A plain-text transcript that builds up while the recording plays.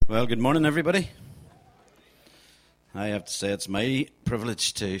Well, good morning, everybody. I have to say it's my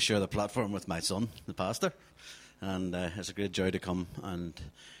privilege to share the platform with my son, the pastor, and it's a great joy to come and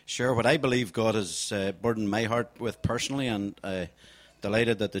share what I believe God has burdened my heart with personally, and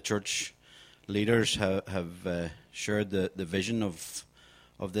delighted that the church leaders have shared the vision of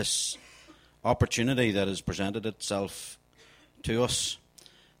this opportunity that has presented itself to us.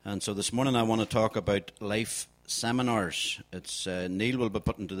 And so this morning I want to talk about life seminars. It's Neil will be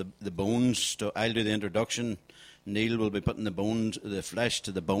putting to the bones. I'll do the introduction. Neil will be putting the flesh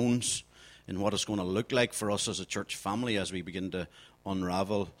to the bones in what it's going to look like for us as a church family as we begin to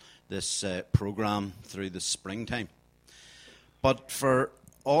unravel this program through the springtime. But for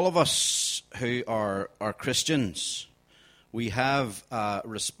all of us who are Christians, we have a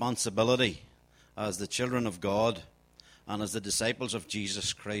responsibility as the children of God and as the disciples of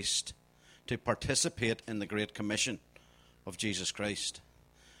Jesus Christ to participate in the Great Commission of Jesus Christ.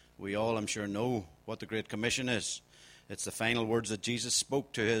 We all, I'm sure, know what the Great Commission is. It's the final words that Jesus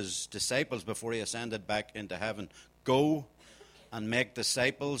spoke to his disciples before he ascended back into heaven. Go and make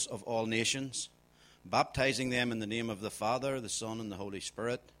disciples of all nations, baptizing them in the name of the Father, the Son, and the Holy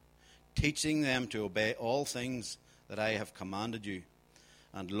Spirit, teaching them to obey all things that I have commanded you.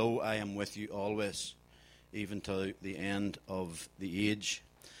 And lo, I am with you always, even to the end of the age.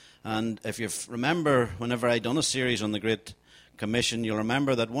 And if you remember, whenever I done a series on the Great Commission, you'll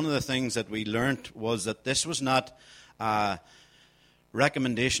remember that one of the things that we learnt was that this was not a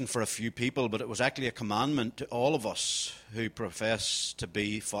recommendation for a few people, but it was actually a commandment to all of us who profess to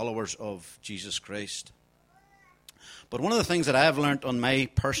be followers of Jesus Christ. But one of the things that I have learnt on my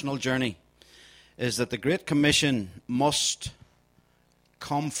personal journey is that the Great Commission must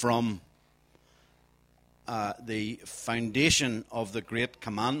come from the foundation of the Great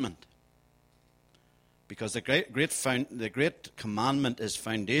Commandment, because the Great Commandment is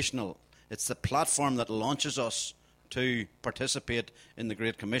foundational. It's the platform that launches us to participate in the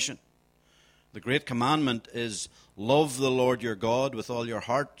Great Commission. The Great Commandment is love the Lord your God with all your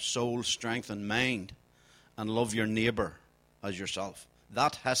heart, soul, strength, and mind, and love your neighbour as yourself.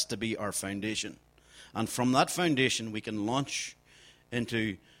 That has to be our foundation. And from that foundation we can launch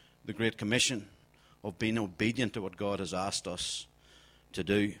into the Great Commission of being obedient to what God has asked us to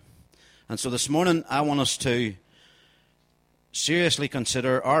do. And so this morning I want us to seriously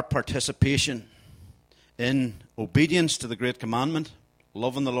consider our participation in obedience to the Great Commandment,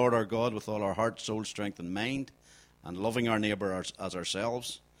 loving the Lord our God with all our heart, soul, strength, and mind, and loving our neighbour as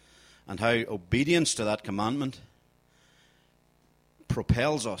ourselves, and how obedience to that commandment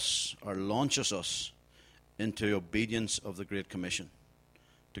propels us or launches us into obedience of the Great Commission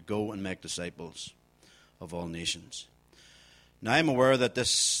to go and make disciples of all nations. Now, I'm aware that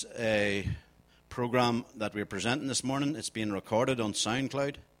this program that we're presenting this morning, it's being recorded on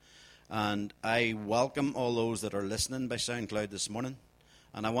SoundCloud, and I welcome all those that are listening by SoundCloud this morning,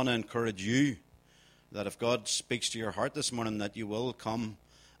 and I want to encourage you that if God speaks to your heart this morning, that you will come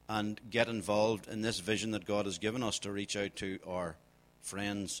and get involved in this vision that God has given us to reach out to our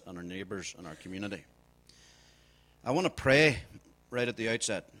friends and our neighbours and our community. I want to pray right at the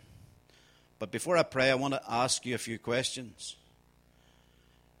outset. But before I pray, I want to ask you a few questions.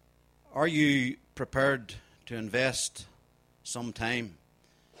 Are you prepared to invest some time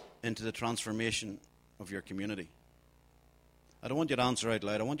into the transformation of your community? I don't want you to answer out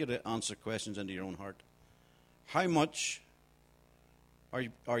loud. I want you to answer questions into your own heart. How much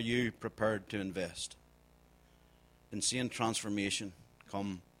are you prepared to invest in seeing transformation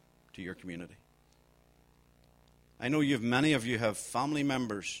come to your community? I know many of you have family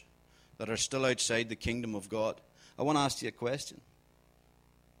members that are still outside the kingdom of God. I want to ask you a question.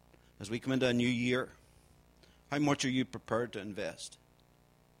 As we come into a new year, how much are you prepared to invest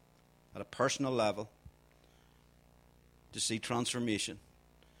at a personal level to see transformation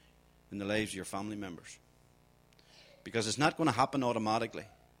in the lives of your family members? Because it's not going to happen automatically.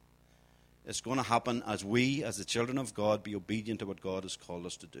 It's going to happen as we, as the children of God, be obedient to what God has called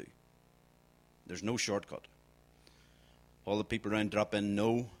us to do. There's no shortcut. All the people around Drop In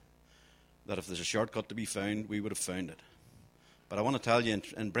know that if there's a shortcut to be found, we would have found it. But I want to tell you,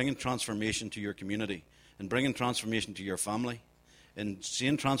 in bringing transformation to your community, in bringing transformation to your family, in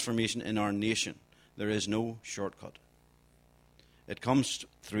seeing transformation in our nation, there is no shortcut. It comes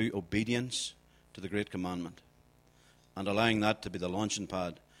through obedience to the Great Commandment and allowing that to be the launching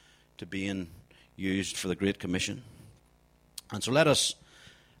pad to being used for the Great Commission. And so let us,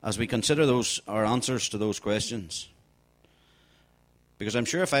 as we consider our answers to those questions, because I'm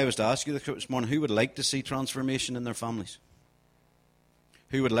sure if I was to ask you this morning, who would like to see transformation in their families?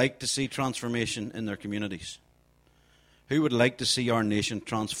 Who would like to see transformation in their communities? Who would like to see our nation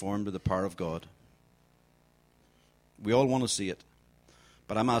transformed by the power of God? We all want to see it.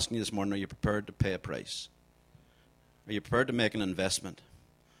 But I'm asking you this morning, are you prepared to pay a price? Are you prepared to make an investment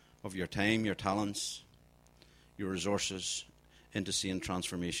of your time, your talents, your resources into seeing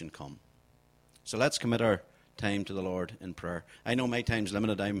transformation come? So let's commit our time to the Lord in prayer. I know my time's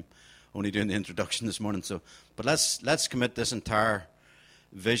limited. I'm only doing the introduction this morning. But let's commit this entire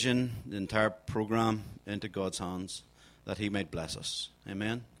vision, the entire program into God's hands, that He might bless us.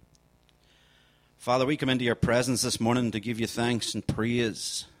 Amen. Father, we come into your presence this morning to give you thanks and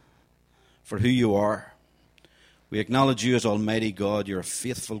praise for who you are. We acknowledge you as Almighty God. You're a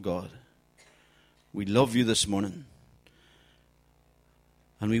faithful God. We love you this morning.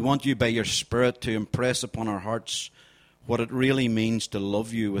 And we want you by your Spirit to impress upon our hearts what it really means to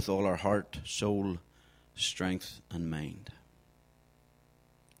love you with all our heart, soul, strength, and mind.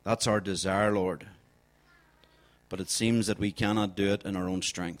 That's our desire, Lord. But it seems that we cannot do it in our own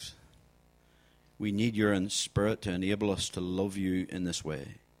strength. We need your Spirit to enable us to love you in this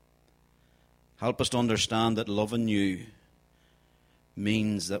way. Help us to understand that loving you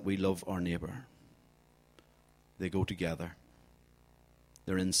means that we love our neighbour. They go together.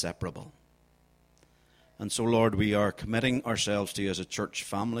 They're inseparable. And so, Lord, we are committing ourselves to you as a church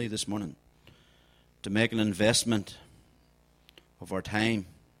family this morning to make an investment of our time,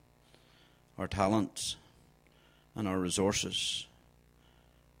 our talents, and our resources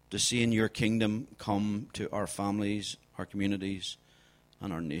to seeing your kingdom come to our families, our communities,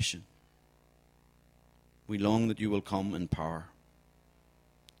 and our nation. We long that you will come in power.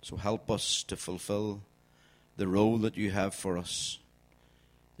 So help us to fulfill the role that you have for us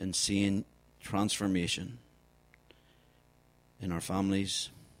in seeing transformation in our families,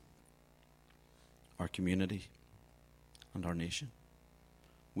 our community, and our nation.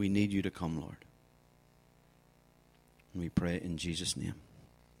 We need you to come, Lord. And we pray in Jesus' name.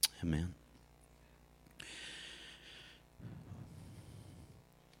 Amen.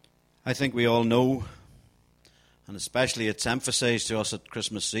 I think we all know, and especially it's emphasized to us at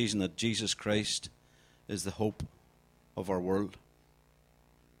Christmas season, that Jesus Christ is the hope of our world.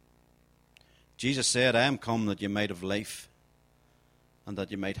 Jesus said, I am come that you might have life, and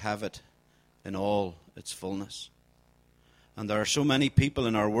that you might have it in all its fullness. And there are so many people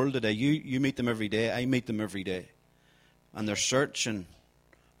in our world today. You meet them every day. I meet them every day. And they're searching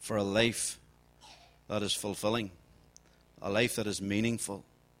for a life that is fulfilling, a life that is meaningful.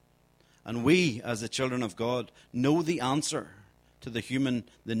 And we, as the children of God, know the answer to the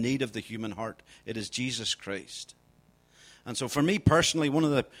need of the human heart. It is Jesus Christ. And so for me personally, one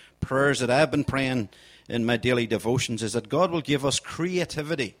of the prayers that I've been praying in my daily devotions is that God will give us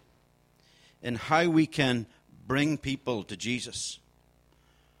creativity in how we can bring people to Jesus,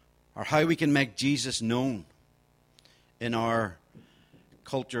 or how we can make Jesus known in our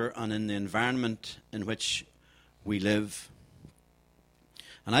culture and in the environment in which we live.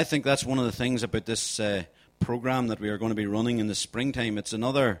 And I think that's one of the things about this program that we are going to be running in the springtime. It's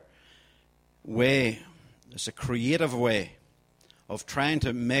another way, it's a creative way of trying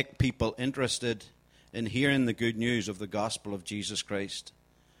to make people interested in hearing the good news of the gospel of Jesus Christ,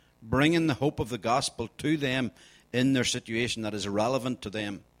 bringing the hope of the gospel to them in their situation that is relevant to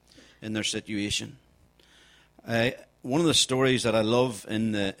them in their situation. One of the stories that I love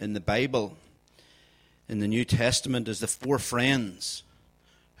in the Bible, in the New Testament, is the 4 friends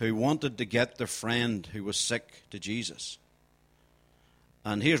who wanted to get their friend who was sick to Jesus.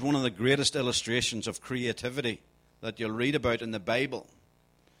 And here's one of the greatest illustrations of creativity that you'll read about in the Bible,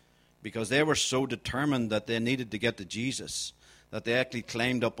 because they were so determined that they needed to get to Jesus that they actually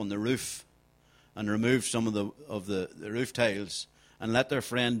climbed up on the roof and removed some of the roof tiles and let their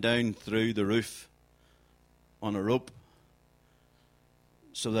friend down through the roof on a rope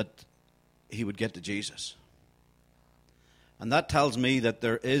so that he would get to Jesus. And that tells me that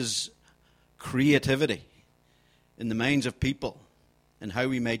there is creativity in the minds of people and how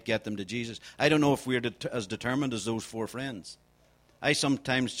we might get them to Jesus. I don't know if we're as determined as those 4 friends. I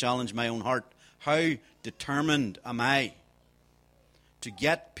sometimes challenge my own heart. How determined am I to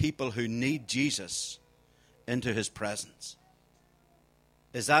get people who need Jesus into his presence?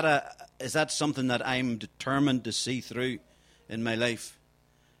 Is that something that I'm determined to see through in my life?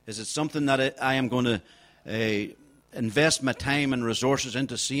 Is it something that I am going to invest my time and resources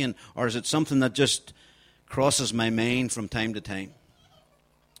into seeing, or is it something that just crosses my mind from time to time?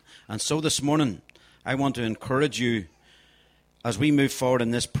 And so this morning, I want to encourage you as we move forward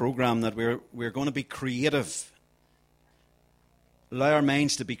in this program that we're going to be creative. Allow our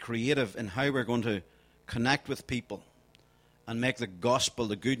minds to be creative in how we're going to connect with people and make the gospel,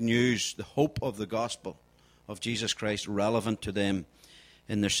 the good news, the hope of the gospel of Jesus Christ relevant to them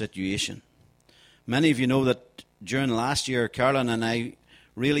in their situation. Many of you know that during last year, Caroline and I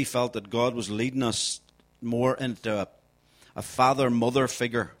really felt that God was leading us more into a father-mother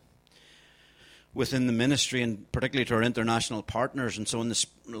figure within the ministry, and particularly to our international partners. And so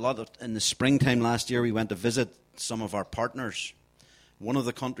in the springtime last year, we went to visit some of our partners. One of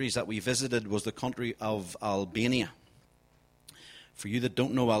the countries that we visited was the country of Albania. For you that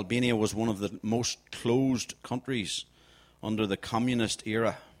don't know, Albania was one of the most closed countries under the communist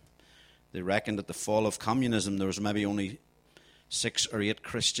era. They reckoned at the fall of communism there was maybe only 6 or 8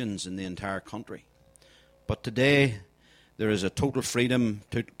 Christians in the entire country. But today there is a total freedom,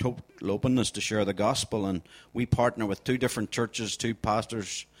 total openness to share the gospel, and we partner with 2 different churches, 2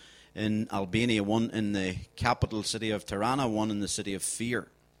 pastors in Albania, one in the capital city of Tirana, one in the city of Fier.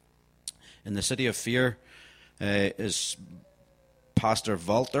 In the city of Fier is Pastor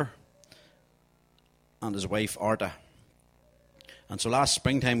Walter and his wife Arta. And so last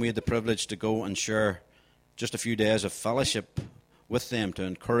springtime we had the privilege to go and share just a few days of fellowship with them, to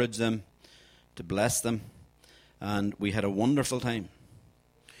encourage them, to bless them. And we had a wonderful time.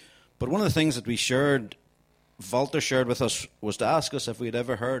 But one of the things that Walter shared with us, was to ask us if we had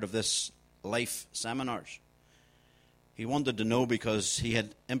ever heard of this Life Seminars. He wanted to know because he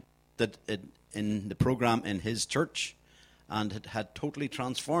had implemented it in the program in his church and it had totally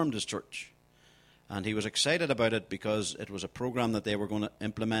transformed his church. And he was excited about it because it was a program that they were going to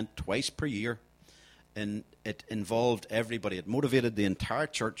implement twice per year. And it involved everybody. It motivated the entire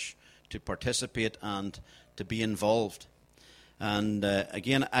church to participate and to be involved. And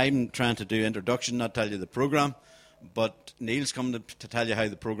again, I'm trying to do introduction, not tell you the program. But Neil's come to tell you how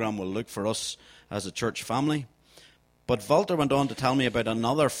the program will look for us as a church family. But Walter went on to tell me about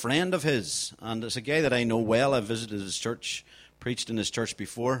another friend of his. And it's a guy that I know well. I've visited his church, preached in his church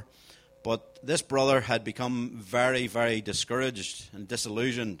before. But this brother had become very, very discouraged and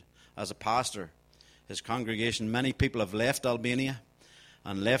disillusioned as a pastor. His congregation, many people have left Albania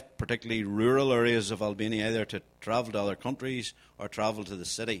and left particularly rural areas of Albania, either to travel to other countries or travel to the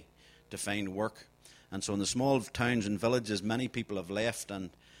city to find work. And so in the small towns and villages, many people have left,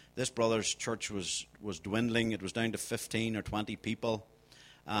 and this brother's church was dwindling. It was down to 15 or 20 people,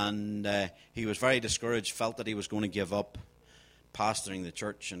 and he was very discouraged, felt that he was going to give up pastoring the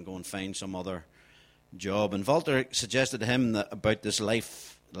church and go and find some other job. And Walter suggested to him about this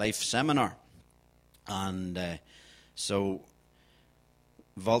life seminar. And so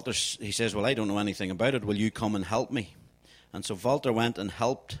Walter, he says, well, I don't know anything about it. Will you come and help me? And so Walter went and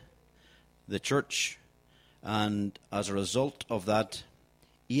helped the church. And as a result of that,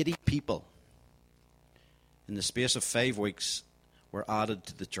 80 people in the space of 5 weeks were added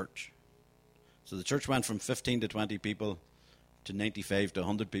to the church. So the church went from 15 to 20 people to 95 to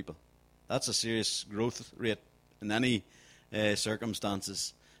 100 people. That's a serious growth rate in any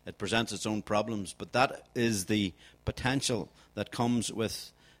circumstances. It presents its own problems, but that is the potential that comes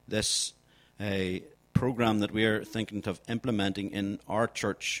with this program that we are thinking of implementing in our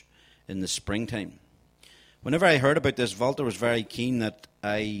church in the springtime. Whenever I heard about this, Walter was very keen that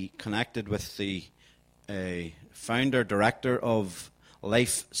I connected with the founder, director of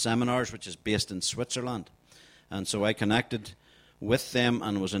Life Seminars, which is based in Switzerland. And so I connected with them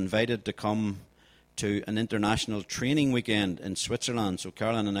and was invited to come to an international training weekend in Switzerland. So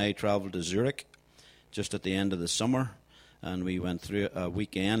Caroline and I travelled to Zurich just at the end of the summer, and we went through a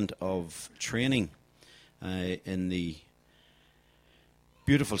weekend of training in the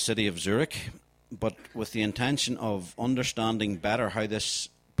beautiful city of Zurich, but with the intention of understanding better how this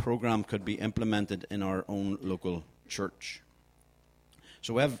program could be implemented in our own local church.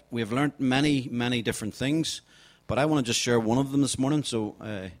 So we have learned many, many different things, but I want to just share one of them this morning. So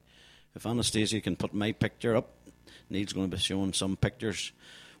if Anastasia can put my picture up, Neil's going to be showing some pictures.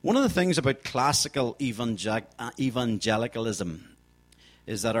 One of the things about classical evangelicalism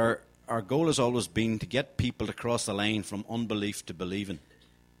is that our goal has always been to get people to cross the line from unbelief to believing.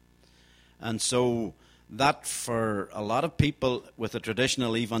 And so that, for a lot of people with a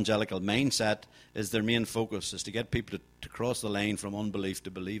traditional evangelical mindset, is their main focus, is to get people to cross the line from unbelief to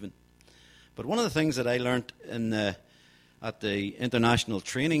believing. But one of the things that I learned at the International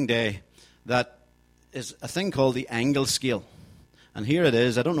Training Day, that is a thing called the angle scale. And here it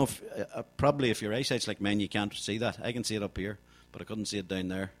is. I don't know if, probably if your eyesight's like mine, you can't see that. I can see it up here, but I couldn't see it down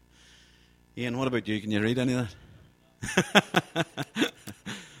there. Ian, what about you? Can you read any of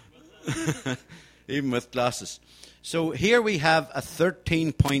that? Even with glasses. So here we have a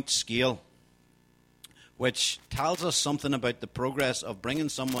 13-point scale, which tells us something about the progress of bringing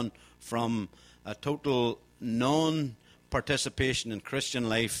someone from a total non-participation in Christian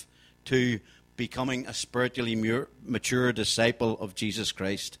life to becoming a spiritually mature disciple of Jesus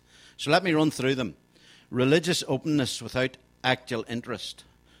Christ. So let me run through them. Religious openness without actual interest.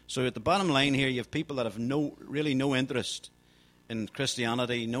 So at the bottom line here, you have people that have really no interest in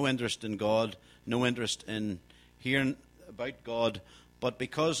Christianity, no interest in God, no interest in hearing about God, but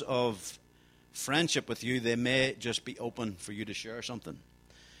because of friendship with you, they may just be open for you to share something.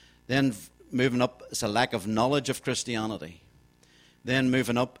 Then moving up is a lack of knowledge of Christianity. Then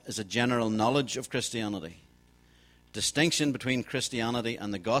moving up is a general knowledge of Christianity. Distinction between Christianity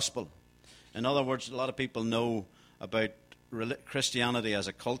and the gospel. In other words, a lot of people know about Christianity as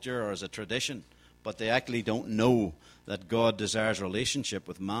a culture or as a tradition, but they actually don't know that God desires relationship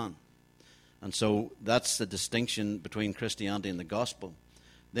with man. And so that's the distinction between Christianity and the gospel.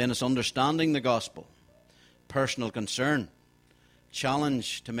 Then it's understanding the gospel, personal concern,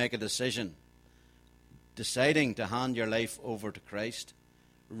 challenge to make a decision, deciding to hand your life over to Christ,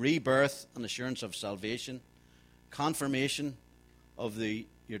 rebirth and assurance of salvation, confirmation of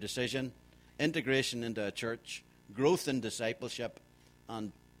your decision, integration into a church, growth in discipleship,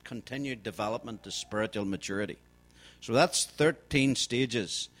 and continued development to spiritual maturity. So that's 13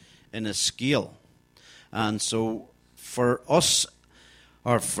 stages in a scale. And so for us,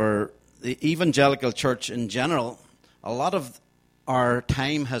 or for the evangelical church in general, a lot of our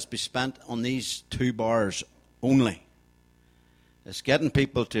time has been spent on these 2 bars only. It's getting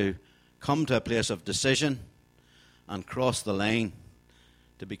people to come to a place of decision and cross the line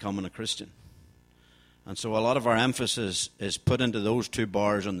to becoming a Christian. And so a lot of our emphasis is put into those 2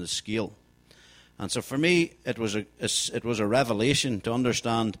 bars on the scale. And so for me, it was a revelation to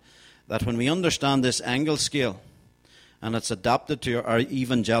understand that when we understand this angle scale, and it's adapted to our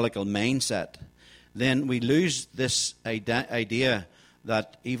evangelical mindset, then we lose this idea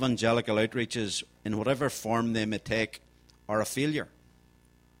that evangelical outreaches, in whatever form they may take, are a failure.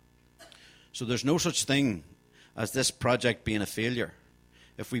 So there's no such thing as this project being a failure.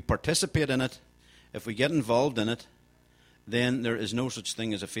 If we participate in it, if we get involved in it, then there is no such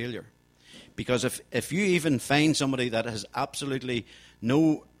thing as a failure. Because if you even find somebody that has absolutely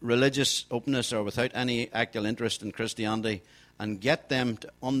no religious openness or without any actual interest in Christianity and get them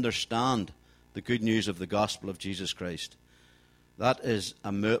to understand the good news of the gospel of Jesus Christ, that is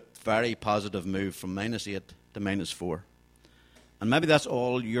a very positive move from -8 to -4. And maybe that's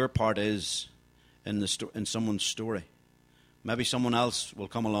all your part is in someone's story. Maybe someone else will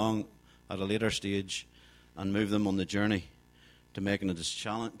come along at a later stage and move them on the journey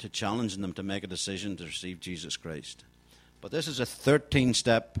to challenging them to make a decision to receive Jesus Christ. But this is a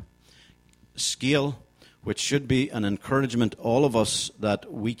 13-step scale, which should be an encouragement to all of us that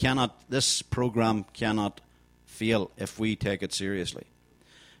this program cannot fail if we take it seriously.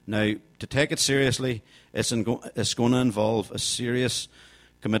 Now, to take it seriously, it's going to involve a serious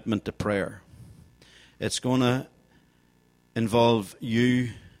commitment to prayer. It's going to involve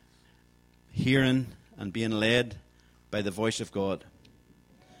you hearing and being led by the voice of God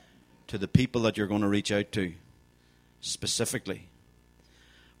to the people that you're going to reach out to specifically.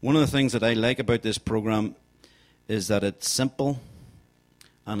 One of the things that I like about this program is that it's simple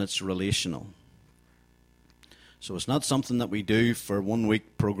and it's relational. So it's not something that we do for a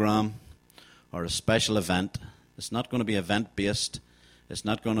 1-week program or a special event. It's not going to be event-based. It's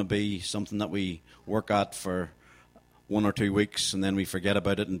not going to be something that we work at for 1 or 2 weeks and then we forget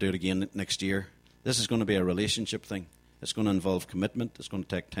about it and do it again next year. This is going to be a relationship thing. It's going to involve commitment. It's going to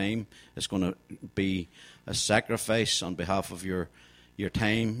take time. It's going to be a sacrifice on behalf of your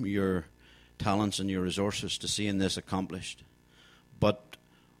time, your talents, and your resources to seeing this accomplished. But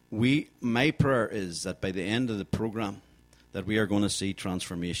my prayer is that by the end of the program, that we are going to see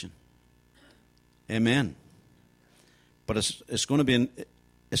transformation. Amen. But it's going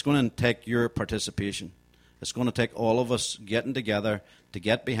to take your participation. It's going to take all of us getting together to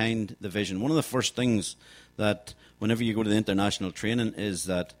get behind the vision. One of the first things that whenever you go to the international training is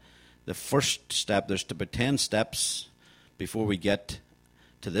that the first step, there's about 10 steps before we get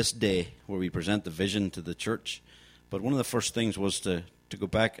to this day where we present the vision to the church. But one of the first things was to go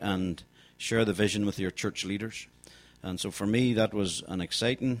back and share the vision with your church leaders. And so for me, that was an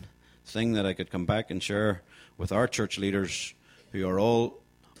exciting thing that I could come back and share with our church leaders who are all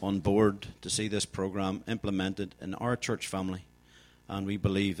on board to see this program implemented in our church family. And we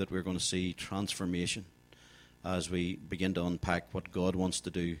believe that we're going to see transformation as we begin to unpack what God wants to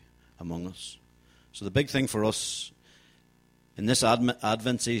do among us. So the big thing for us in this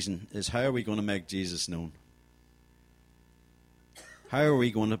Advent season is, how are we going to make Jesus known? How are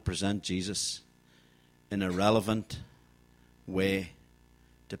we going to present Jesus in a relevant way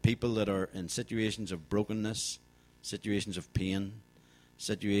to people that are in situations of brokenness, situations of pain,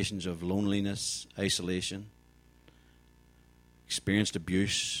 situations of loneliness, isolation, experienced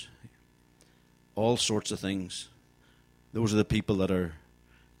abuse, all sorts of things. Those are the people that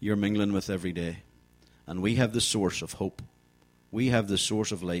you're mingling with every day. And we have the source of hope. We have the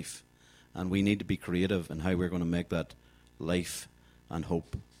source of life. And we need to be creative in how we're going to make that life and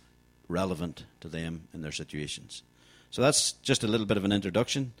hope relevant to them in their situations. So that's just a little bit of an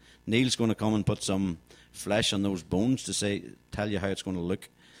introduction. Neil's going to come and put some flesh on those bones to tell you how it's going to look.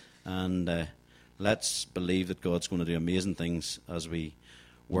 And let's believe that God's going to do amazing things as we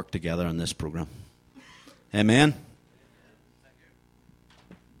work together on this program. Amen.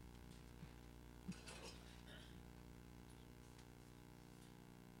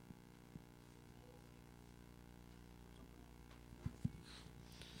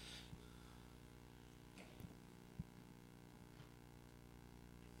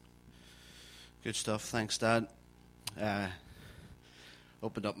 Good stuff. Thanks, Dad.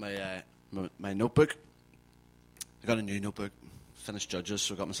 Opened up my notebook. I got a new notebook. Finished Judges,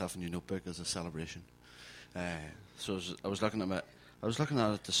 so I got myself a new notebook as a celebration. So I was looking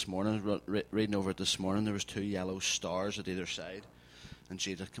at it this morning, reading over it this morning. There was 2 yellow stars at either side. And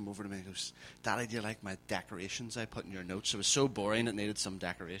Jada came over to me and goes, "Daddy, do you like my decorations I put in your notes?" It was so boring it needed some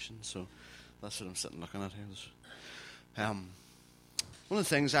decorations. So that's what I'm sitting looking at here. One of the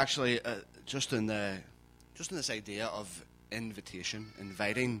things, actually, just in this idea of invitation,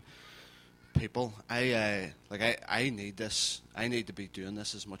 inviting people, I need this. I need to be doing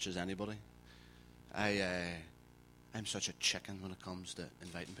this as much as anybody. I'm such a chicken when it comes to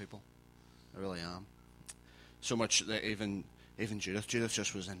inviting people. I really am. So much that even Judith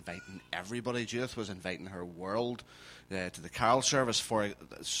just was inviting everybody. Judith was inviting her world to the carol service on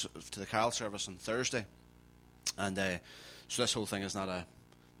Thursday, and so this whole thing is not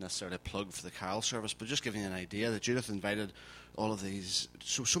necessarily a plug for the carol service, but just giving you an idea that Judith invited all of these,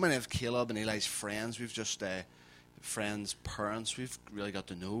 so many of Caleb and Eli's friends. We've just friends, parents. We've really got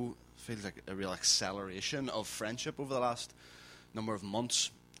to know. Feels like a real acceleration of friendship over the last number of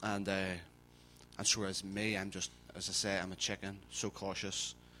months, and so as me, I'm just, as I say, I'm a chicken, so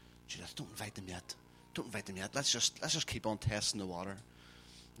cautious. Judith, don't invite them yet. Let's just keep on testing the water. And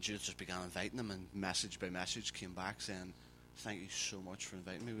Judith just began inviting them, and message by message came back saying, "Thank you so much for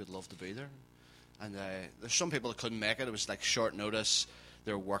inviting me. We'd love to be there." And there's some people that couldn't make it. It was like short notice,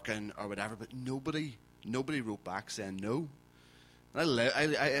 they're working or whatever. But nobody wrote back saying no. And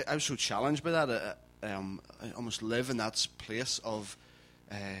I was so challenged by that. I almost live in that place of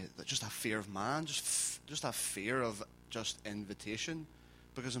just that fear of man, just that fear of just invitation,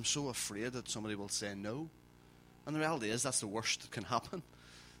 because I'm so afraid that somebody will say no. And the reality is that's the worst that can happen.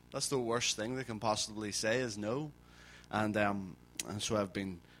 That's the worst thing they can possibly say is no. And so I've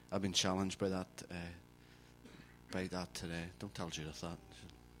been challenged by that today. Don't tell Judith that.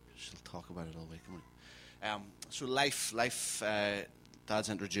 She'll talk about it all week. So life. Dad's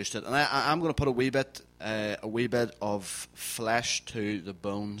introduced it, and I'm going to put a wee bit of flesh to the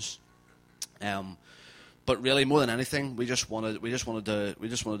bones. But really, more than anything, we just wanted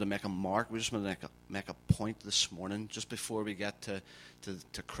to make a mark. We just wanted to make a point this morning, just before we get to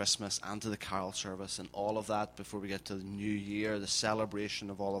Christmas and to the carol service and all of that. Before we get to the New Year, the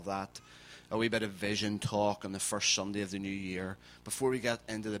celebration of all of that, a wee bit of vision talk on the first Sunday of the New Year. Before we get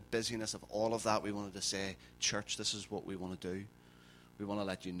into the busyness of all of that, we wanted to say, "Church, this is what we want to do. We want to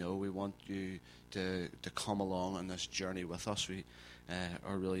let you know. We want you to come along on this journey with us." We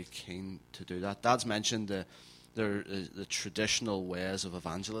are really keen to do that. Dad's mentioned the traditional ways of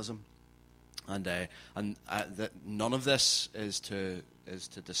evangelism, and none of this is to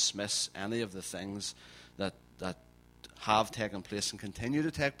dismiss any of the things that have taken place and continue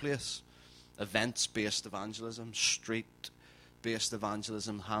to take place. Events-based evangelism, street-based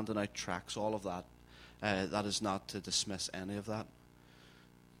evangelism, handing out tracts, all of that. That is not to dismiss any of that.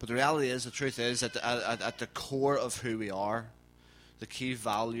 But the reality is, the truth is, that at the core of who we are, the key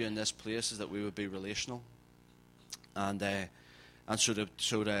value in this place is that we would be relational, and so to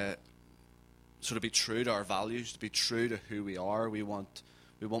be true to our values, to be true to who we are, we want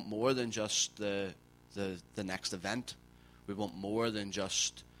more than just the next event. We want more than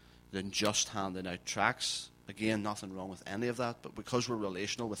just handing out tracts. Again, nothing wrong with any of that, but because we're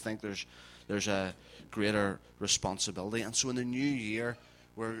relational, we think there's a greater responsibility. And so in the new year,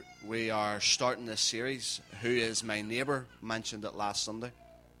 we are starting this series, "Who is My Neighbour?" Mentioned it last Sunday,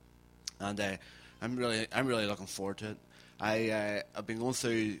 and I'm really looking forward to it. I've been going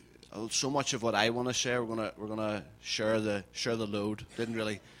through so much of what I want to share, we're gonna share the load. Didn't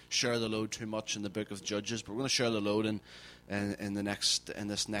really share the load too much in the book of Judges, but we're going to share the load in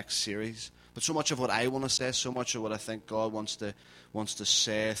this next series. But so much of what I want to say, so much of what I think God wants to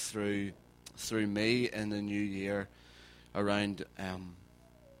say through me in the new year around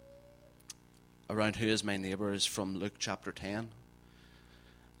who is my neighbour is from Luke chapter 10.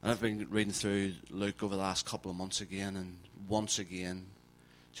 And I've been reading through Luke over the last couple of months again, and once again,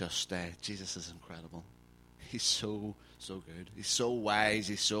 just Jesus is incredible. He's so good. He's so wise.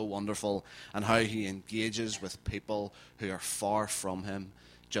 He's so wonderful. And how he engages with people who are far from him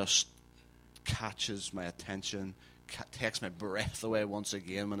just catches my attention, takes my breath away once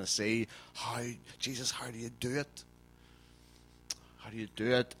again when I see how do you do it? How do you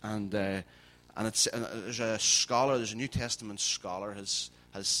do it? And there's a New Testament scholar has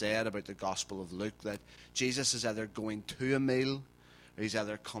said about the Gospel of Luke that Jesus is either going to a meal, or he's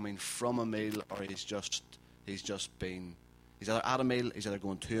either coming from a meal, or he's either at a meal, he's either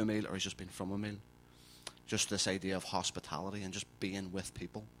going to a meal, or he's just been from a meal. Just this idea of hospitality and just being with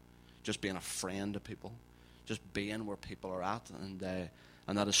people, just being a friend to people, just being where people are at, and that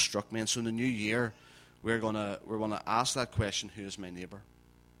has struck me. And so in the new year, we're gonna ask that question: who is my neighbour?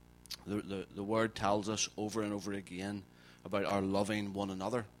 The word tells us over and over again about our loving one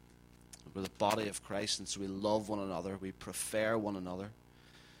another. We're the body of Christ, and so we love one another, we prefer one another.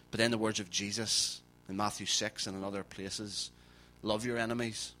 But then the words of Jesus in Matthew 6 and in other places: love your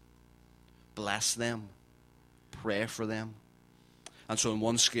enemies, bless them, pray for them. And so in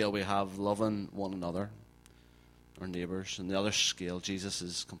one scale we have loving one another, our neighbours. In the other scale, Jesus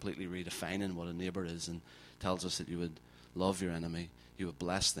is completely redefining what a neighbour is and tells us that you would love your enemy, you would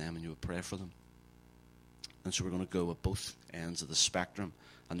bless them, and you would pray for them. And so we're going to go at both ends of the spectrum,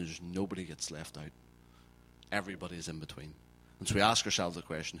 and there's nobody gets left out. Everybody is in between. And so we ask ourselves the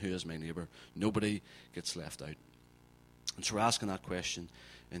question: who is my neighbour? Nobody gets left out. And so we're asking that question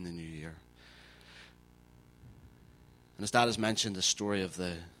in the new year. And as Dad has mentioned, the story of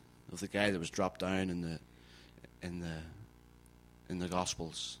the guy that was dropped down in the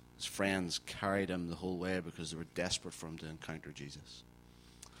Gospels. His friends carried him the whole way because they were desperate for him to encounter Jesus.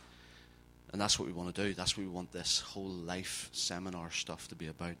 And that's what we want to do. That's what we want this whole life seminar stuff to be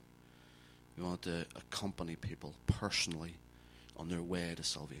about. We want to accompany people personally on their way to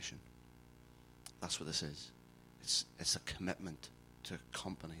salvation. That's what this is. It's a commitment to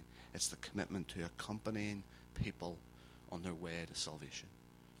accompanying. It's the commitment to accompanying people on their way to salvation,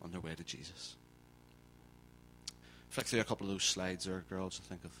 on their way to Jesus. Flick through a couple of those slides there, girls. I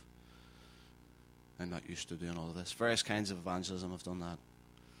think I'm not used to doing all of this. Various kinds of evangelism have done that.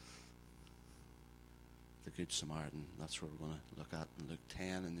 The Good Samaritan, that's what we're going to look at in Luke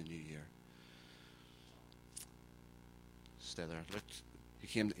 10 in the new year. Stay there. Look,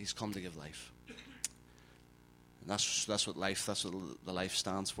 he's come to give life. And that's what the life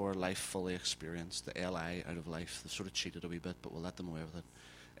stands for, life fully experienced, the L-I out of life. They've sort of cheated a wee bit, but we'll let them away with it.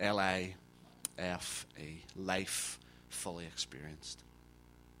 L-I-F-E, life fully experienced.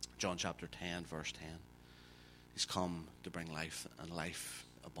 John chapter 10, verse 10. He's come to bring life, and life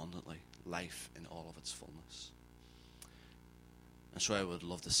abundantly, life in all of its fullness. And so I would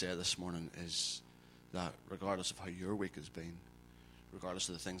love to say this morning is that regardless of how your week has been, regardless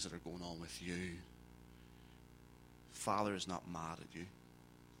of the things that are going on with you, Father is not mad at you.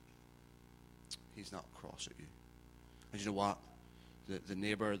 He's not cross at you. And you know what? The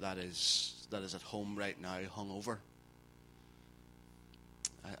neighbour that is at home right now, hungover,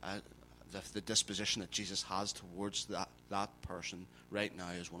 the disposition that Jesus has towards that person right now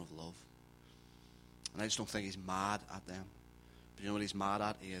is one of love. And I just don't think he's mad at them. But you know what he's mad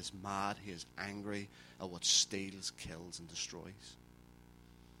at? He is mad, he is angry at what steals, kills, and destroys.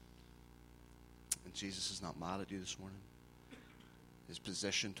 And Jesus is not mad at you this morning. His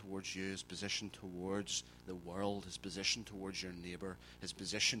position towards you, his position towards the world, his position towards your neighbour, his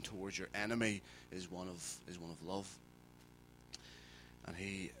position towards your enemy is one of love. And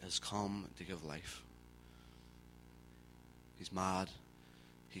he has come to give life. He's mad.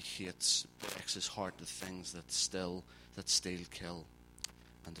 He hates, breaks his heart to things that steal, kill,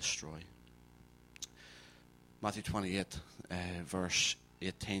 and destroy. Matthew 28, verse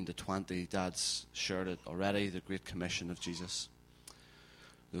 18 to 20. Dad's shared it already, the Great Commission of Jesus.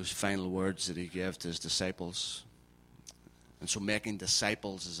 Those final words that he gave to his disciples. And so making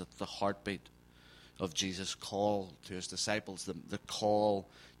disciples is at the heartbeat of Jesus' call to his disciples. The call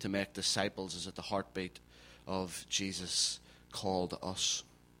to make disciples is at the heartbeat of Jesus' call to us.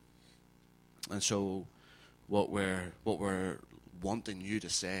 And so what we're wanting you to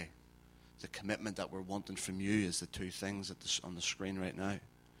say, the commitment that we're wanting from you is the two things on the screen right now.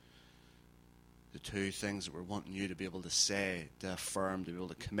 the two things that we're wanting you to be able to say, to affirm, to be able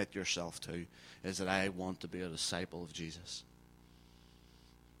to commit yourself to, is that I want to be a disciple of Jesus.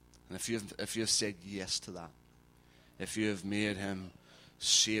 And if you've said yes to that, if you have made him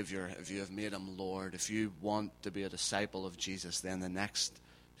Savior, if you have made him Lord, if you want to be a disciple of Jesus, then the next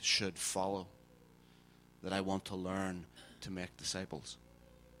should follow, that I want to learn to make disciples.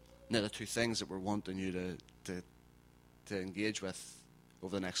 Now, the two things that we're wanting you to engage with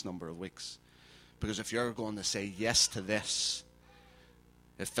over the next number of weeks. Because if you're going to say yes to this,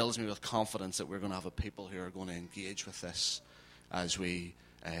 it fills me with confidence that we're going to have a people who are going to engage with this as we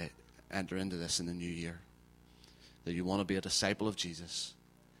enter into this in the new year. That you want to be a disciple of Jesus,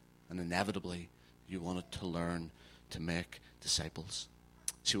 and inevitably you want to learn to make disciples.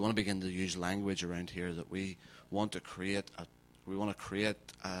 So we want to begin to use language around here that we want to create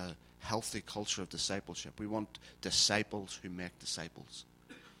a healthy culture of discipleship. We want disciples who make disciples.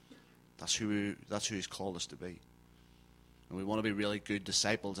 That's who he's called us to be. And we want to be really good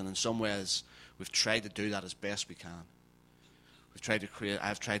disciples, and in some ways we've tried to do that as best we can.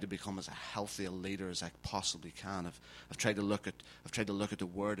 I've tried to become as a healthy a leader as I possibly can. I've tried to look at the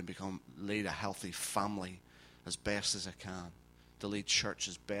Word and lead a healthy family as best as I can, to lead church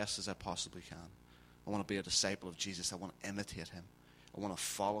as best as I possibly can. I want to be a disciple of Jesus. I want to imitate him. I want to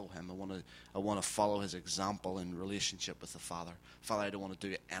follow him. I want to follow his example in relationship with the Father. Father, I don't want to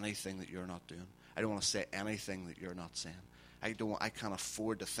do anything that you're not doing. I don't want to say anything that you're not saying. I can't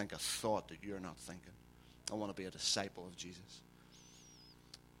afford to think a thought that you're not thinking. I want to be a disciple of Jesus.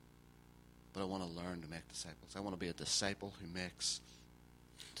 But I want to learn to make disciples. I want to be a disciple who makes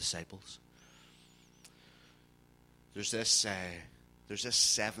disciples. There's this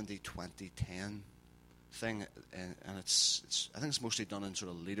 70-20-10 thing, and it's I think it's mostly done in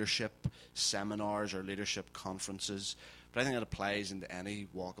sort of leadership seminars or leadership conferences. But I think it applies into any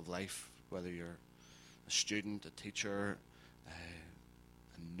walk of life, whether you're a student, a teacher,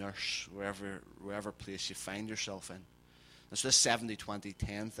 a nurse, wherever place you find yourself in. And so this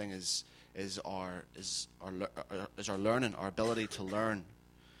 70-20-10 thing is our learning, our ability to learn.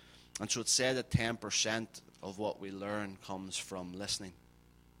 And so it's said that 10% of what we learn comes from listening.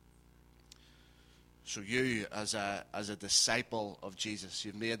 So you, as a disciple of Jesus,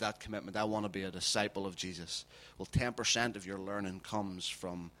 you've made that commitment. I want to be a disciple of Jesus. Well, 10% of your learning comes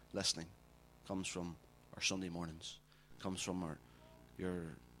from listening, comes from our Sunday mornings, comes from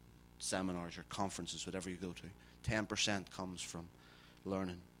your seminars, your conferences, whatever you go to. 10% comes from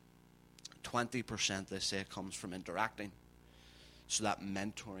learning. 20%, they say, comes from interacting. So that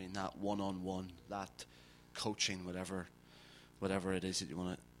mentoring, that one-on-one, that coaching, whatever it is that you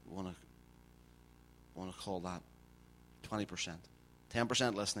want to call that. 20%.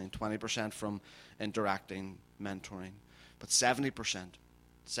 10% listening, 20% from interacting, mentoring. But 70%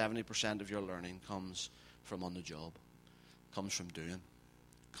 of your learning comes from on the job, comes from doing,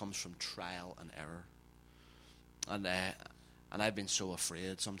 comes from trial and error. And I've been so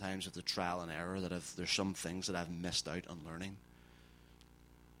afraid sometimes of the trial and error that there's some things that I've missed out on learning.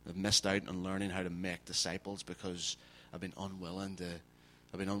 I've missed out on learning how to make disciples because I've been unwilling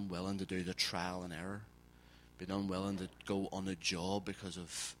to do the trial and error. Been unwilling to go on the job because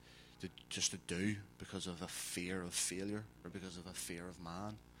of a fear of failure or because of a fear of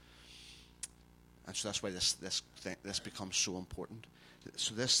man. And so that's why this becomes so important.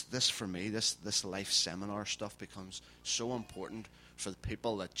 So this for me, this life seminar stuff becomes so important for the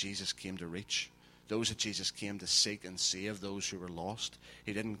people that Jesus came to reach. Those that Jesus came to seek and save, those who were lost.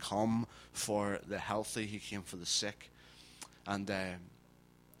 He didn't come for the healthy, he came for the sick. And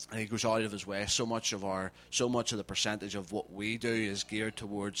he goes out of his way. So much of the percentage of what we do is geared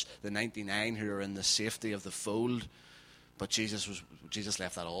towards the 99 who are in the safety of the fold. But Jesus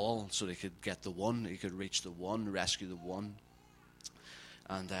left that all so that he could get the one. He could reach the one, rescue the one.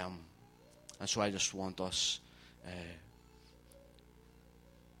 And so I just want us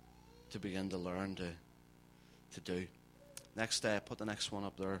to begin to learn to do. Next, put the next one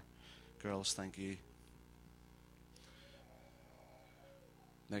up there, girls. Thank you.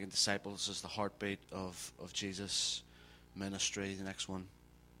 Making disciples is the heartbeat of Jesus' ministry. The next one.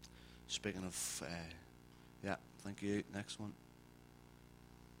 Speaking of, thank you. Next one.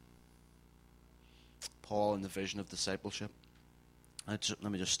 Paul and the vision of discipleship. Let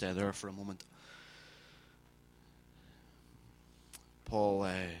me just stay there for a moment. Paul,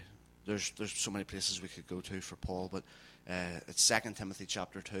 there's so many places we could go to for Paul, but it's 2 Timothy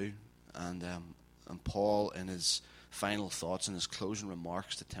chapter 2, and Paul, in his final thoughts and his closing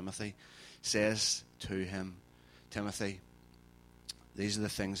remarks to Timothy, says to him, Timothy, these are the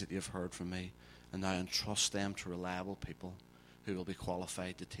things that you've heard from me, and now entrust them to reliable people who will be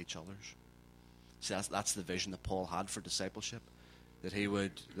qualified to teach others. See, that's the vision that Paul had for discipleship, that he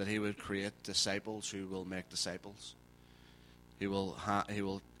would create disciples who will make disciples. He will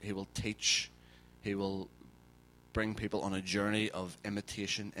teach. He will bring people on a journey of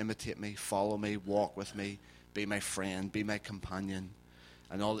imitation. Imitate me, follow me, walk with me, be my friend, be my companion.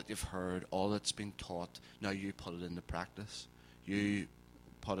 And all that you've heard, all that's been taught, now you put it into practice. You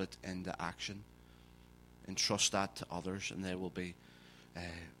put it into action. Entrust that to others, and they will be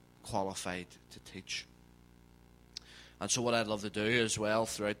qualified to teach. And so what I'd love to do as well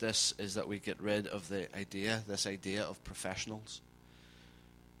throughout this is that we get rid of this idea of professionals.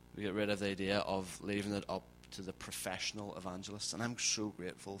 We get rid of the idea of leaving it up to the professional evangelists. And I'm so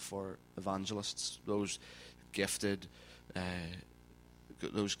grateful for evangelists, those gifted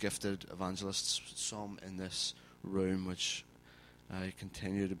evangelists, some in this room which I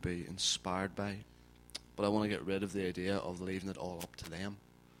continue to be inspired by. But I want to get rid of the idea of leaving it all up to them,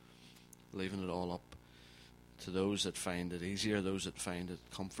 leaving it all up to those that find it easier, those that find it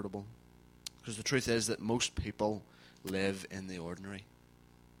comfortable. Because the truth is that most people live in the ordinary.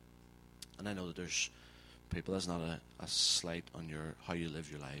 And I know that there's people, that's not a slight on how you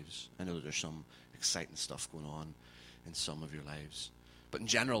live your lives. I know that there's some exciting stuff going on in some of your lives. But in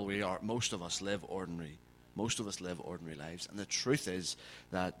general, most of us live ordinary. Most of us live ordinary lives. And the truth is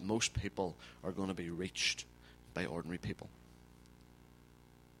that most people are going to be reached by ordinary people.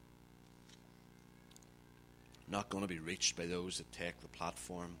 Not going to be reached by those that take the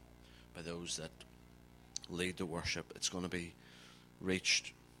platform, by those that lead the worship. It's going to be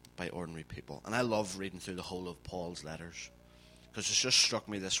reached by ordinary people. And I love reading through the whole of Paul's letters, because it's just struck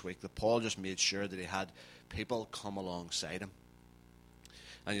me this week that Paul just made sure that he had people come alongside him.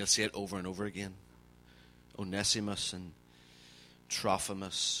 And you'll see it over and over again. Onesimus and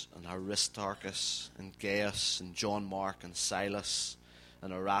Trophimus and Aristarchus and Gaius and John Mark and Silas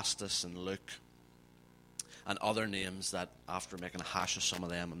and Erastus and Luke and other names that, after making a hash of some of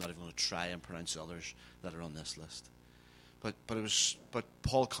them, I'm not even going to try and pronounce the others that are on this list. But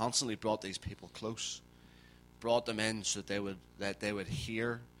Paul constantly brought these people close, brought them in so that they would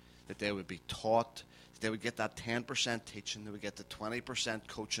hear, that they would be taught, that they would get that 10% teaching, they would get the 20%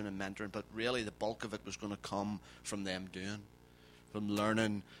 coaching and mentoring. But really, the bulk of it was going to come from them doing, from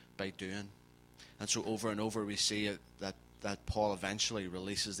learning by doing. And so over and over, we see it, that Paul eventually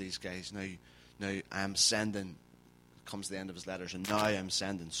releases these guys. Now I'm sending, comes the end of his letters, and now I'm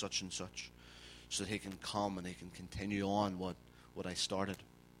sending such and such, so that he can come and he can continue on what I started.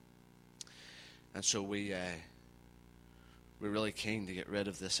 And so we're really keen to get rid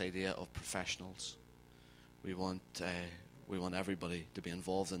of this idea of professionals. We want everybody to be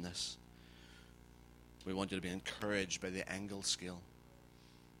involved in this. We want you to be encouraged by the Engel scale.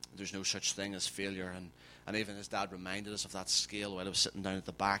 There's no such thing as failure. And even as Dad reminded us of that scale while I was sitting down at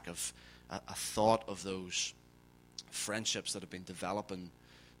the back, of a thought of those friendships that have been developing,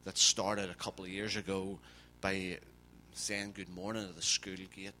 that started a couple of years ago by saying good morning at the school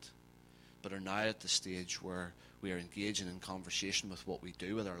gate, but are now at the stage where we are engaging in conversation with what we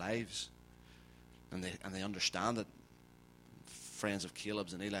do with our lives. And they understand it. Friends of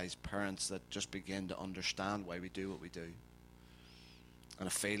Caleb's and Eli's, parents that just begin to understand why we do what we do. And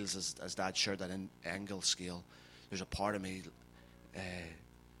it feels, as Dad shared that Engel scale, there's a part of me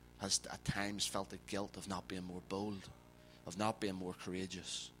has at times felt the guilt of not being more bold, of not being more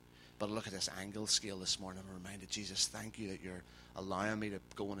courageous. But I look at this Engel scale this morning and I'm reminded, Jesus, thank you that you're allowing me to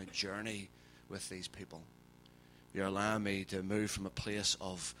go on a journey with these people. You're allowing me to move from a place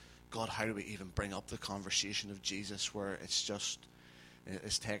of, God, how do we even bring up the conversation of Jesus, where it's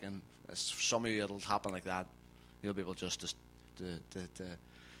taken, some of you it'll happen like that. You'll be able just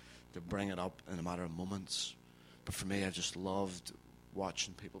to bring it up in a matter of moments. But for me, I just loved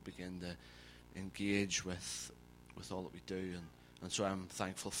watching people begin to engage with all that we do. And so I'm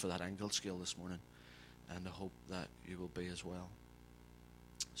thankful for that Engel scale this morning, and I hope that you will be as well.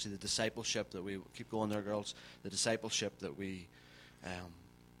 See, the discipleship that we, keep going there, girls, the discipleship that we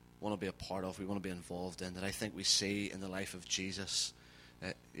want to be a part of, we want to be involved in, that I think we see in the life of Jesus,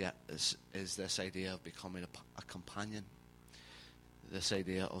 is this idea of becoming a companion, this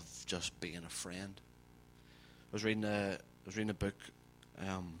idea of just being a friend. I was reading a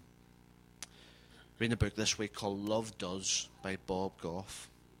book this week called Love Does by Bob Goff.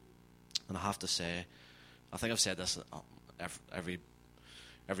 And I have to say, I think I've said this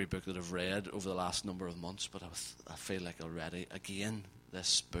every book that I've read over the last number of months, but I feel like already, again,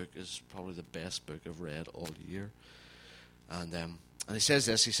 this book is probably the best book I've read all year. And he said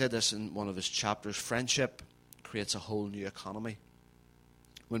this in one of his chapters: friendship creates a whole new economy.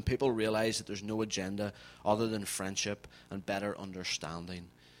 When people realize that there's no agenda other than friendship and better understanding,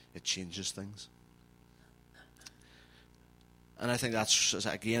 it changes things. And I think that's,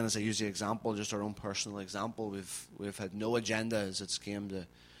 again, as I use the example, just our own personal example, we've had no agenda as it's came to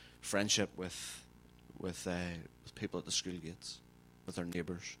friendship with people at the school gates, with our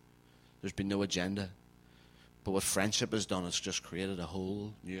neighbours. There's been no agenda. But what friendship has done is just created a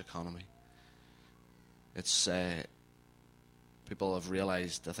whole new economy. It's people have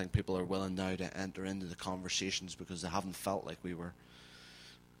realised, I think people are willing now to enter into the conversations because they haven't felt like we were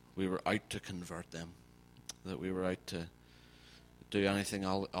out to convert them, that we were out to do anything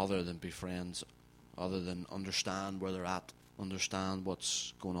other than be friends, other than understand where they're at, understand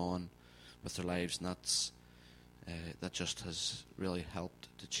what's going on with their lives, and that just has really helped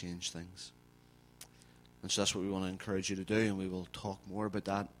to change things. And so that's what we want to encourage you to do, and we will talk more about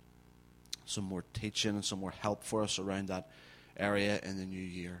that, some more teaching and some more help for us around that area in the new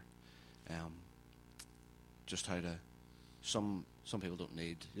year. Just how to, some people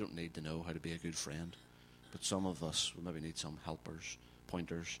you don't need to know how to be a good friend, but some of us will maybe need some helpers,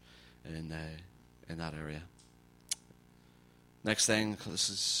 pointers in that area. Next thing, this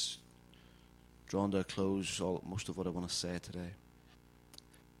is drawn to a close, most of what I want to say today.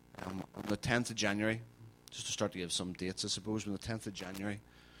 On the 10th of January, just to start to give some dates, I suppose, on the 10th of January,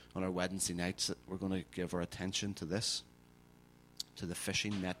 on our Wednesday nights, that we're going to give our attention to this, to the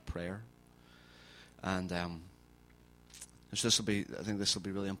fishing net prayer. And so I think this will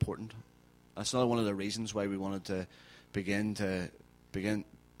be really important. That's another one of the reasons why we wanted to begin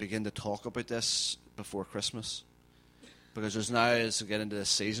to talk about this before Christmas. Because there's now, as we get into this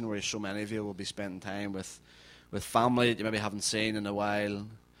season where so many of you will be spending time with family that you maybe haven't seen in a while,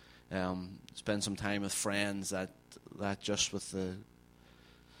 spend some time with friends that just with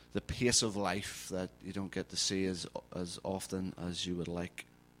the pace of life that you don't get to see as often as you would like.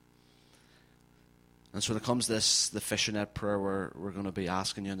 And so when it comes to the fishing net prayer, we're going to be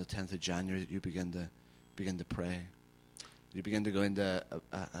asking you on the 10th of January that you begin to pray. You begin to go into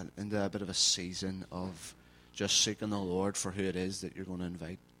a bit of a season of just seeking the Lord for who it is that you're going to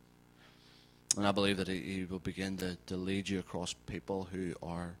invite. And I believe that He will begin to lead you across people who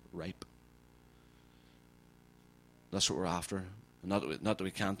are ripe. That's what we're after. Not that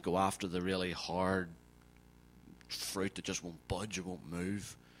we can't go after the really hard fruit that just won't budge, it won't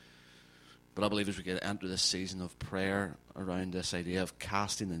move. But I believe as we get enter this season of prayer around this idea of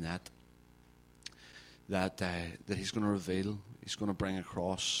casting the net, that He's going to reveal, He's going to bring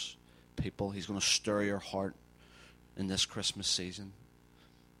across people, He's going to stir your heart in this Christmas season,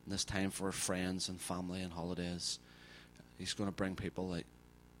 in this time for friends and family and holidays. He's going to bring people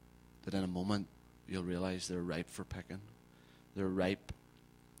that in a moment you'll realize they're ripe for picking. They're ripe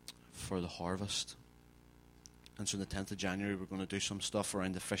for the harvest. And so on the 10th of January, we're going to do some stuff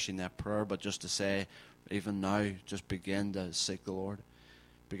around the fishing net prayer, but just to say, even now, just begin to seek the Lord.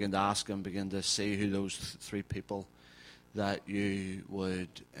 Begin to ask Him, begin to see who those three people that you would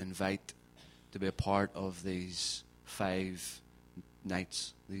invite to be a part of these 5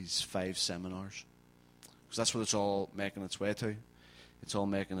 nights, these 5 seminars. Because that's what it's all making its way to. It's all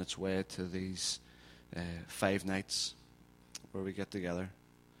making its way to these 5 nights where we get together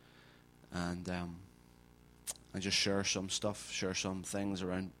and just share some stuff, share some things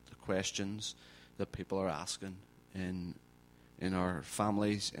around the questions that people are asking in our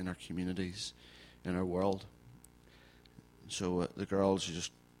families, in our communities, in our world. So the girls, you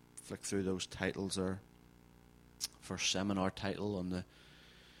just flick through those titles there. First seminar title on the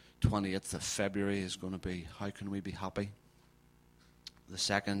 20th of February is going to be, How Can We Be Happy? The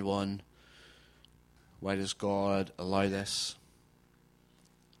second one, Why Does God Allow This?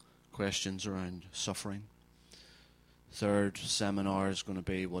 Questions around suffering. Third seminar is going to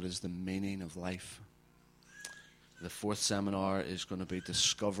be, What is the Meaning of Life? The fourth seminar is going to be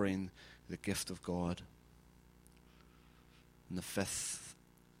Discovering the Gift of God. And the 5th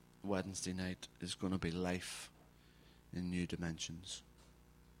Wednesday night is going to be Life in New Dimensions.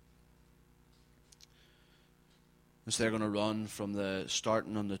 And so they're going to run from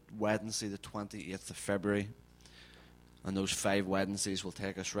starting on the Wednesday, the 28th of February. And those 5 Wednesdays will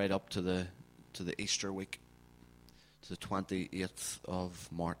take us right up to the Easter week, to the 28th of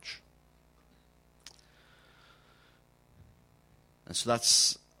March. And so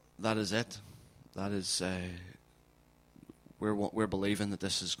that is it. That is we're believing that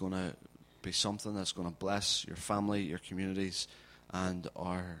this is going to be something that's going to bless your family, your communities, and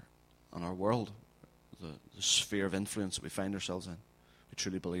our world, the sphere of influence that we find ourselves in. We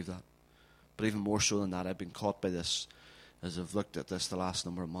truly believe that. But even more so than that, I've been caught by this as I've looked at this the last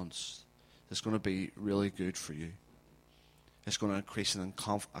number of months. It's going to be really good for you. It's going to increase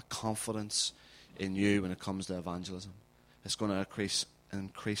a confidence in you when it comes to evangelism. It's going to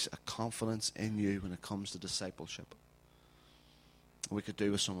increase a confidence in you when it comes to discipleship. we could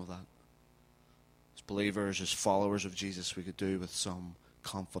do with some of that. As believers, as followers of Jesus, we could do with some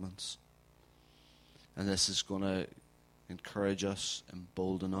confidence. And this is going to encourage us,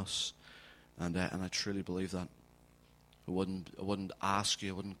 embolden us, and I truly believe that. I wouldn't ask you,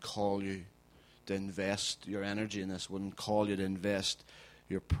 I wouldn't call you to invest your energy in this. I wouldn't call you to invest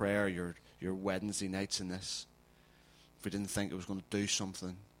your prayer, your Wednesday nights in this, if we didn't think it was going to do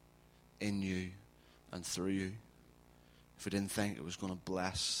something in you and through you. If we didn't think it was going to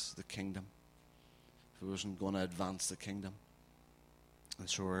bless the kingdom. If it wasn't going to advance the kingdom. And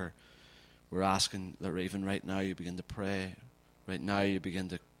so we're asking that even right now you begin to pray. Right now you begin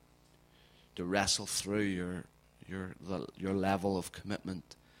to wrestle through your level of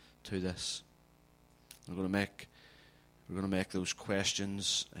commitment to this. We're going to make those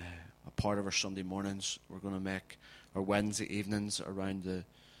questions a part of our Sunday mornings. We're going to make our Wednesday evenings around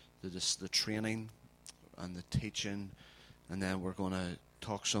the training and the teaching, and then we're going to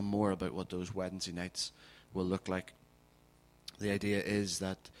talk some more about what those Wednesday nights will look like. The idea is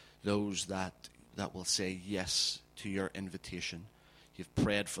that those that will say yes to your invitation, you've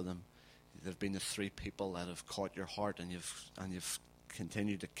prayed for them. There have been the 3 people that have caught your heart, and you've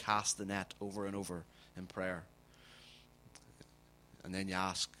continued to cast the net over and over in prayer. And then you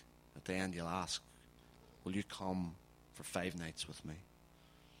ask, at the end you'll ask, will you come for 5 nights with me?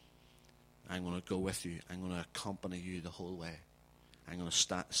 I'm going to go with you. I'm going to accompany you the whole way. I'm going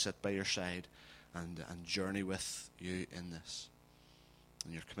to sit by your side and journey with you in this.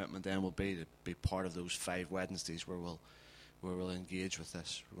 And your commitment then will be to be part of those 5 Wednesdays where we'll engage with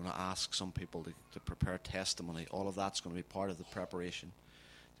this. We're going to ask some people to prepare testimony. All of that's going to be part of the preparation,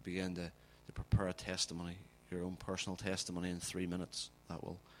 to begin to prepare a testimony, your own personal testimony in 3 minutes. That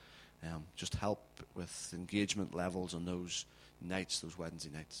will just help with engagement levels on those nights, those Wednesday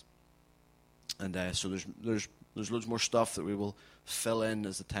nights. And so there's loads more stuff that we will fill in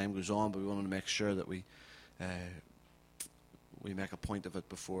as the time goes on, but we want to make sure that we make a point of it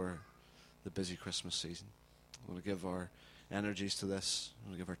before the busy Christmas season. We want to give our energies to this. We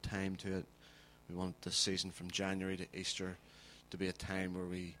want to give our time to it. We want this season from January to Easter to be a time where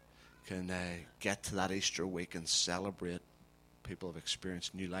we can get to that Easter week and celebrate people have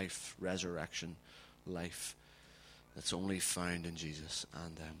experienced new life, resurrection life that's only found in Jesus.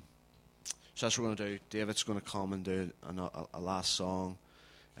 And so that's what we're going to do. David's going to come and do a last song,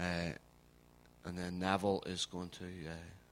 and then Neville is going to